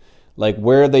immediately, like,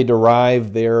 where they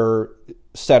derive their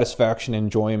satisfaction,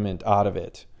 enjoyment out of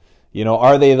it. You know,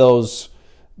 are they those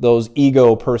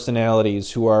ego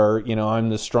personalities who are, you know, I'm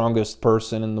the strongest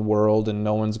person in the world and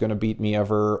no one's going to beat me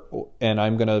ever, and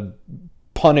I'm going to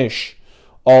punish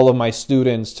all of my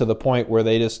students to the point where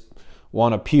they just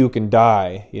want to puke and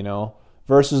die, you know,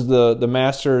 versus the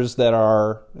masters that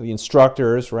are the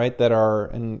instructors, right, that are,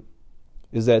 and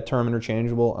is that term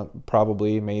interchangeable?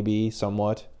 Probably, maybe,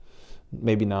 somewhat,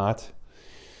 maybe not.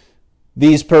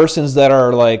 These persons that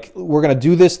are like, we're going to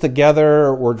do this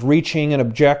together, we're reaching an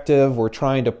objective, we're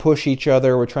trying to push each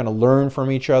other, we're trying to learn from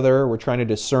each other, we're trying to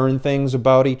discern things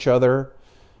about each other,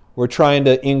 we're trying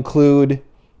to include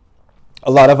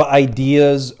a lot of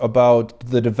ideas about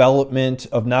the development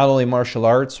of not only martial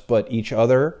arts, but each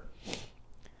other.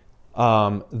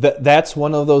 That's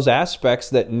one of those aspects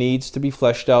that needs to be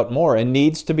fleshed out more and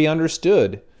needs to be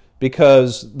understood,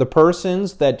 because the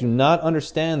persons that do not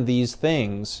understand these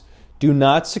things do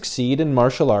not succeed in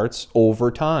martial arts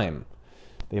over time.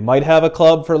 They might have a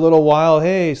club for a little while.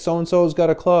 Hey, so-and-so's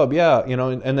got a club. Yeah, you know,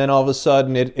 and then all of a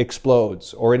sudden it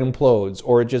explodes or it implodes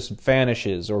or it just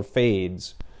vanishes or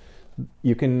fades.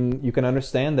 You can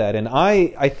understand that. And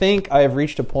I think I have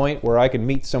reached a point where I can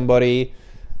meet somebody,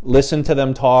 listen to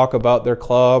them talk about their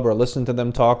club or listen to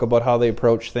them talk about how they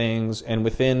approach things, and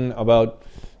within about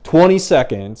 20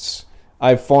 seconds,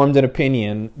 I've formed an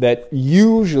opinion that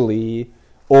usually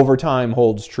over time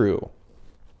holds true.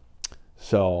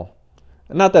 So,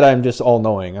 not that I'm just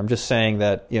all-knowing. I'm just saying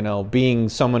that, you know, being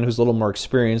someone who's a little more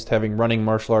experienced, having running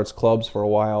martial arts clubs for a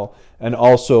while, and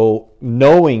also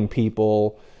knowing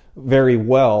people very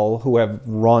well who have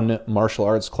run martial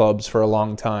arts clubs for a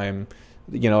long time,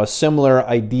 you know, a similar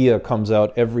idea comes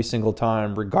out every single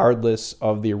time, regardless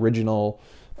of the original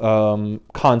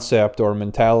concept or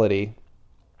mentality.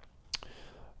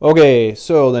 Okay,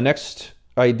 so the next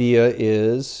idea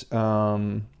is,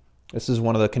 this is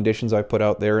one of the conditions I put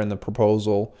out there in the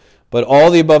proposal, but all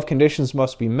the above conditions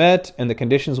must be met, and the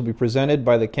conditions will be presented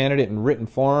by the candidate in written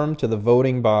form to the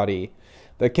voting body.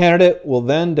 The candidate will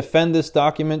then defend this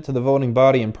document to the voting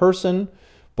body in person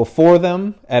before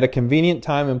them at a convenient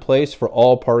time and place for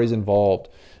all parties involved.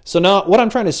 So now what I'm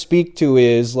trying to speak to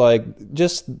is like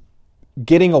just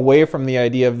getting away from the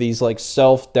idea of these like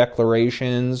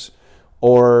self-declarations,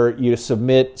 or you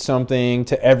submit something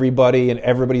to everybody and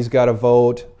everybody's got to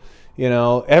vote. You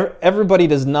know, everybody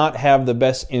does not have the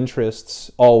best interests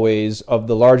always of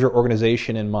the larger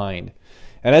organization in mind.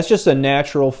 And that's just a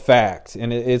natural fact.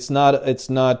 And it's not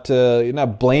you're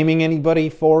not blaming anybody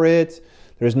for it.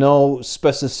 There's no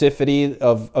specificity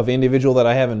of individual that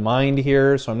I have in mind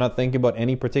here, so I'm not thinking about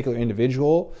any particular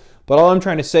individual. But all I'm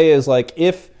trying to say is, like,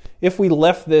 if we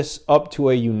left this up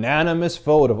to a unanimous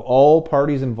vote of all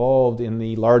parties involved in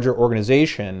the larger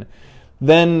organization,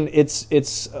 then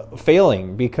it's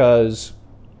failing, because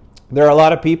there are a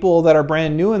lot of people that are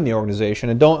brand new in the organization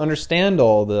and don't understand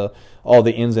all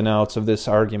the ins and outs of this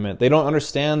argument. They don't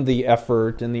understand the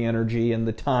effort and the energy and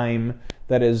the time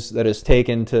that is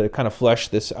taken to kind of flesh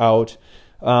this out.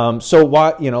 So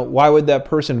why would that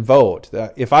person vote?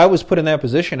 If I was put in that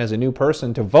position as a new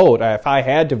person to vote, if I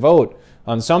had to vote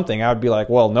on something, I would be like,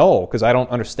 well, no, because I don't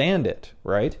understand it,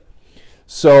 right?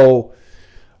 So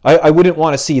I wouldn't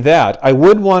want to see that. I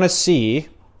would want to see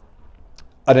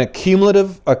a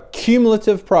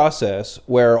cumulative process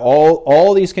where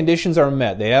all these conditions are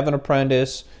met. They have an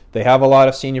apprentice. They have a lot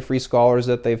of senior free scholars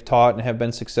that they've taught and have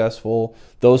been successful.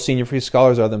 Those senior free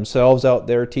scholars are themselves out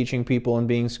there teaching people and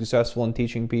being successful in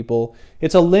teaching people.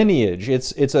 It's a lineage.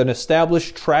 It's an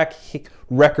established track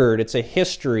record. It's a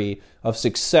history of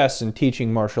success in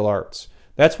teaching martial arts.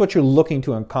 That's what you're looking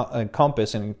to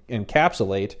encompass and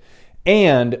encapsulate.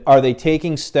 And are they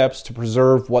taking steps to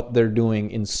preserve what they're doing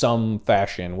in some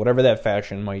fashion, whatever that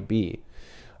fashion might be?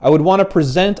 I would want to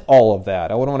present all of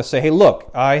that. I would want to say, hey, look,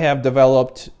 I have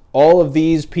developed all of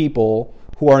these people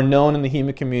who are known in the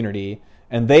HEMA community,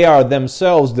 and they are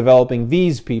themselves developing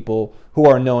these people who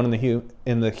are known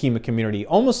in the HEMA community.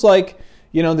 Almost like,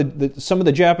 you know, some of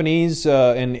the Japanese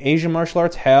and Asian martial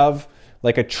arts have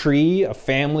like a tree, a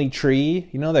family tree,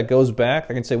 you know, that goes back.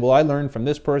 I can say, well, I learned from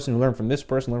this person, who learned from this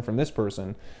person, learned from this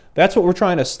person. That's what we're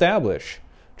trying to establish.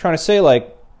 trying to say,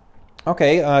 like,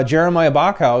 okay, Jeremiah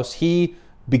Bachhaus, he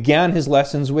began his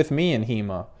lessons with me in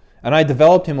HEMA, and I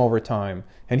developed him over time,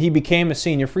 and he became a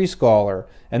senior free scholar,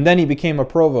 and then he became a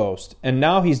provost, and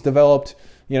now he's developed,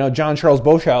 John Charles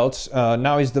Boschutz,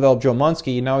 now he's developed Joe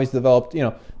Munsky, now he's developed,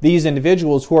 these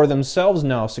individuals who are themselves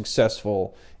now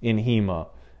successful in HEMA,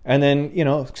 and then,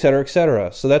 et cetera, et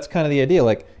cetera. So that's kind of the idea.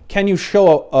 Like, can you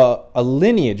show a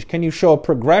lineage? Can you show a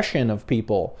progression of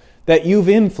people that you've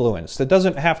influenced? It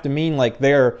doesn't have to mean like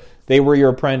they were your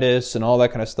apprentice and all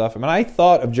that kind of stuff. I mean, I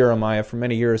thought of Jeremiah for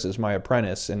many years as my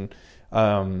apprentice, and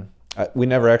we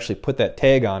never actually put that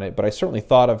tag on it, but I certainly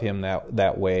thought of him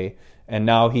that way. And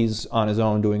now he's on his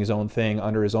own, doing his own thing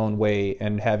under his own way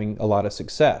and having a lot of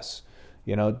success.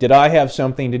 Did I have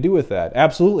something to do with that?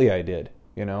 Absolutely I did,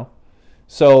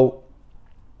 So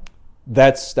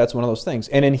that's one of those things.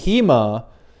 And in HEMA,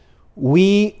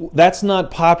 that's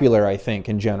not popular, I think,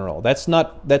 in general. That's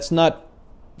not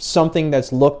something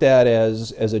that's looked at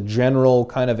as a general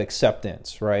kind of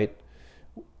acceptance, right?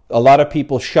 A lot of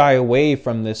people shy away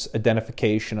from this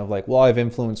identification of like, well, I've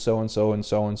influenced so-and-so and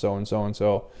so-and-so and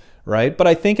so-and-so, right? But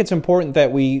I think it's important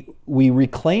that we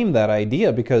reclaim that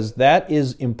idea, because that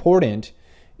is important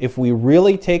if we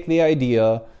really take the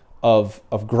idea of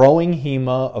growing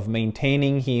HEMA, of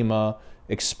maintaining HEMA,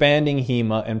 expanding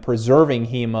HEMA, and preserving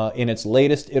HEMA in its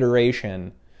latest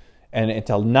iteration, and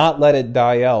to not let it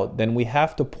die out. Then we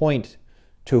have to point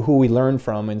to who we learn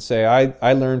from and say,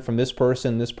 I learned from this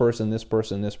person, this person, this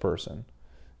person, this person.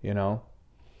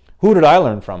 Who did I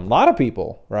learn from? A lot of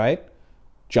people, right?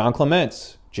 John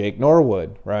Clements, Jake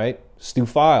Norwood, right? Stu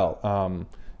File, on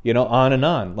and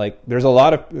on. Like, there's a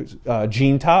lot of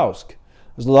Gene Tausk.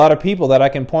 There's a lot of people that I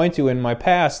can point to in my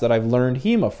past that I've learned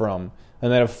HEMA from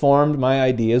and that have formed my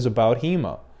ideas about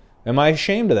HEMA. Am I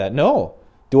ashamed of that? No.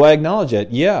 Do I acknowledge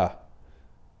it? Yeah.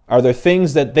 Are there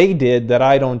things that they did that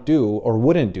I don't do or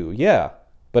wouldn't do? Yeah.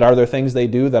 But are there things they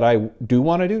do that I do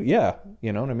want to do? Yeah.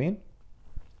 You know what I mean?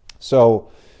 So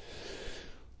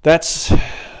that's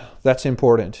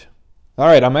important. All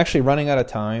right, I'm actually running out of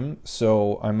time,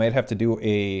 so I might have to do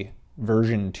a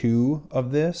version 2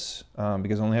 of this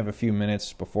because I only have a few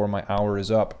minutes before my hour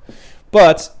is up.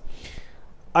 But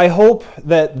I hope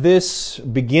that this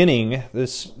beginning,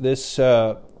 this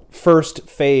first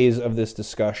phase of this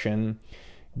discussion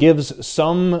gives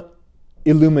some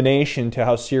illumination to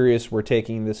how serious we're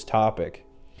taking this topic.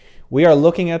 We are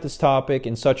looking at this topic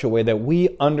in such a way that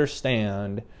we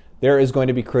understand there is going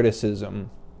to be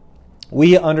criticism.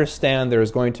 We understand there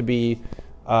is going to be,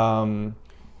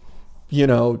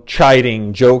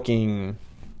 chiding, joking,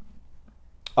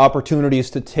 opportunities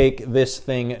to take this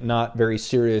thing not very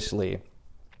seriously.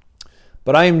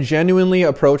 But I am genuinely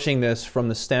approaching this from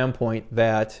the standpoint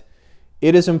that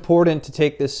it is important to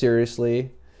take this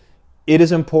seriously. It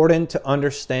is important to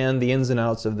understand the ins and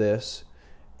outs of this.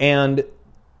 And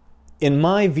in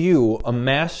my view, a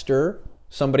master,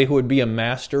 somebody who would be a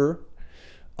master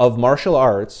of martial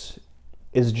arts,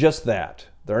 is just that.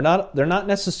 They're not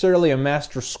necessarily a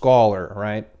master scholar,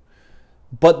 right?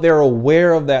 But they're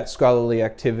aware of that scholarly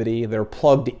activity. They're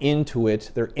plugged into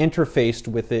it. They're interfaced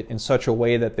with it in such a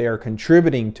way that they are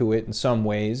contributing to it in some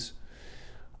ways.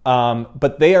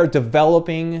 But they are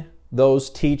developing those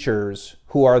teachers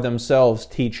who are themselves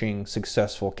teaching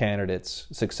successful candidates,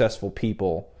 successful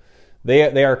people.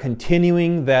 They are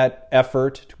continuing that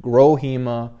effort to grow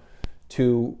HEMA,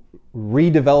 to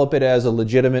redevelop it as a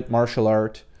legitimate martial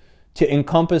art, to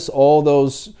encompass all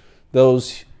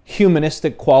those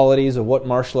humanistic qualities of what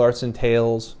martial arts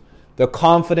entails. They're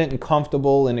confident and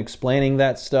comfortable in explaining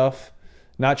that stuff,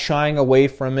 not shying away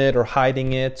from it or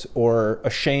hiding it or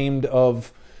ashamed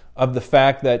of the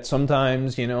fact that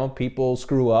sometimes, people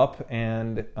screw up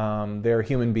and they're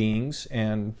human beings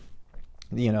and,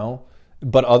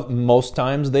 but most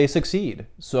times they succeed.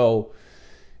 So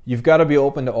you've got to be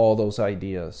open to all those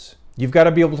ideas. You've got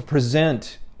to be able to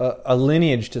present a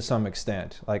lineage to some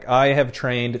extent. Like, I have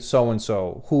trained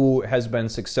so-and-so who has been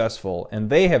successful, and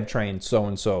they have trained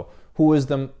so-and-so who has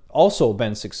also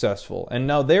been successful, and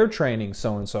now they're training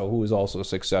so-and-so who is also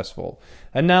successful.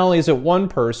 And not only is it one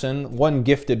person, one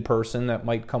gifted person that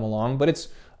might come along, but it's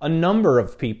a number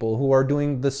of people who are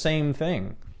doing the same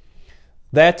thing.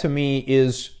 That to me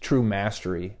is true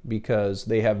mastery, because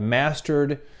they have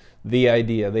mastered the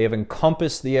idea. They have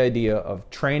encompassed the idea of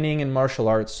training in martial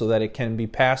arts so that it can be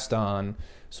passed on,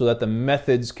 so that the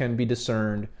methods can be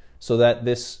discerned, so that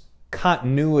this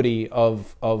continuity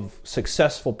of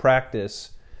successful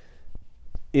practice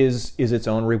is its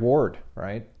own reward,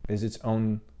 right?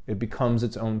 It becomes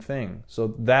its own thing.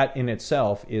 So that in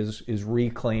itself is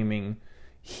reclaiming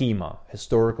HEMA,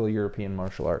 historical European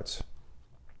martial arts.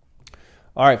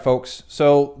 All right, folks.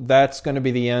 So that's going to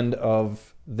be the end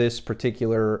of this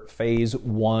particular phase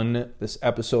 1, this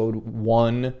episode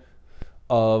 1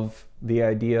 of the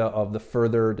idea of the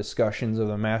further discussions of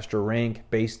the master rank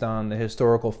based on the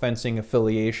historical fencing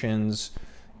affiliations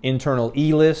internal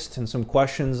E-list and some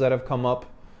questions that have come up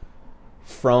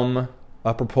from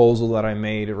a proposal that I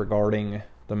made regarding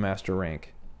the master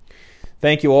rank.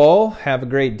 Thank you all. Have a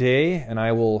great day, and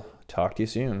I will talk to you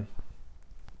soon.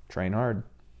 Train hard.